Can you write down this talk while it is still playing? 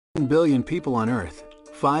billion people on Earth,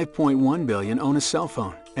 5.1 billion own a cell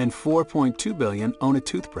phone, and 4.2 billion own a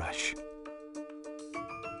toothbrush.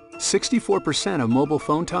 64% of mobile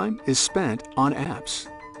phone time is spent on apps.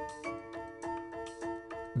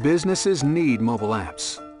 Businesses need mobile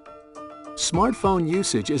apps. Smartphone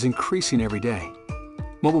usage is increasing every day.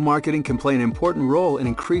 Mobile marketing can play an important role in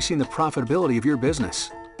increasing the profitability of your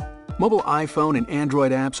business. Mobile iPhone and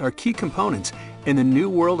Android apps are key components in the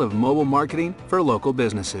new world of mobile marketing for local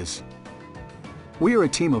businesses. We are a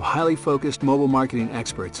team of highly focused mobile marketing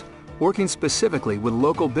experts working specifically with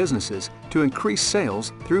local businesses to increase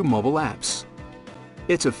sales through mobile apps.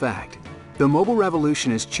 It's a fact. The mobile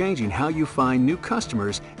revolution is changing how you find new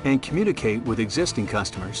customers and communicate with existing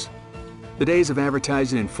customers. The days of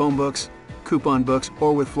advertising in phone books, coupon books,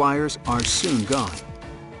 or with flyers are soon gone.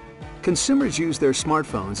 Consumers use their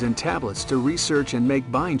smartphones and tablets to research and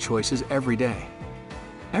make buying choices every day.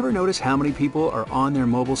 Ever notice how many people are on their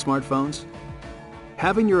mobile smartphones?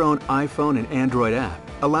 Having your own iPhone and Android app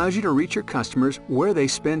allows you to reach your customers where they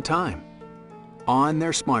spend time, on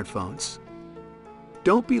their smartphones.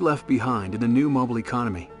 Don't be left behind in the new mobile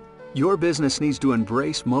economy. Your business needs to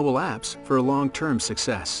embrace mobile apps for long-term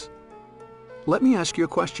success. Let me ask you a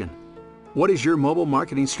question. What is your mobile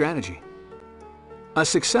marketing strategy? A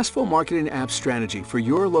successful marketing app strategy for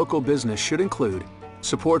your local business should include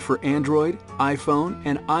support for Android, iPhone,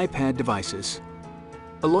 and iPad devices,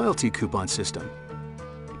 a loyalty coupon system,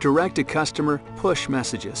 direct-to-customer push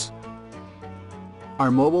messages. Our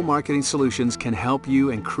mobile marketing solutions can help you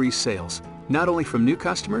increase sales, not only from new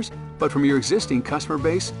customers, but from your existing customer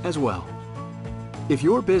base as well. If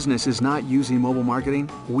your business is not using mobile marketing,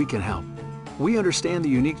 we can help. We understand the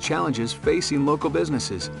unique challenges facing local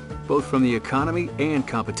businesses, both from the economy and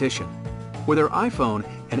competition. With our iPhone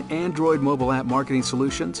and Android mobile app marketing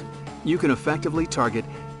solutions, you can effectively target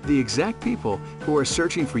the exact people who are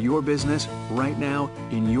searching for your business right now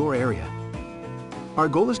in your area. Our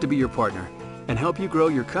goal is to be your partner and help you grow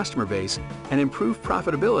your customer base and improve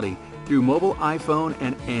profitability through mobile iPhone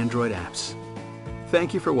and Android apps.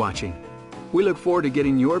 Thank you for watching. We look forward to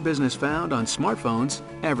getting your business found on smartphones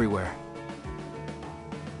everywhere.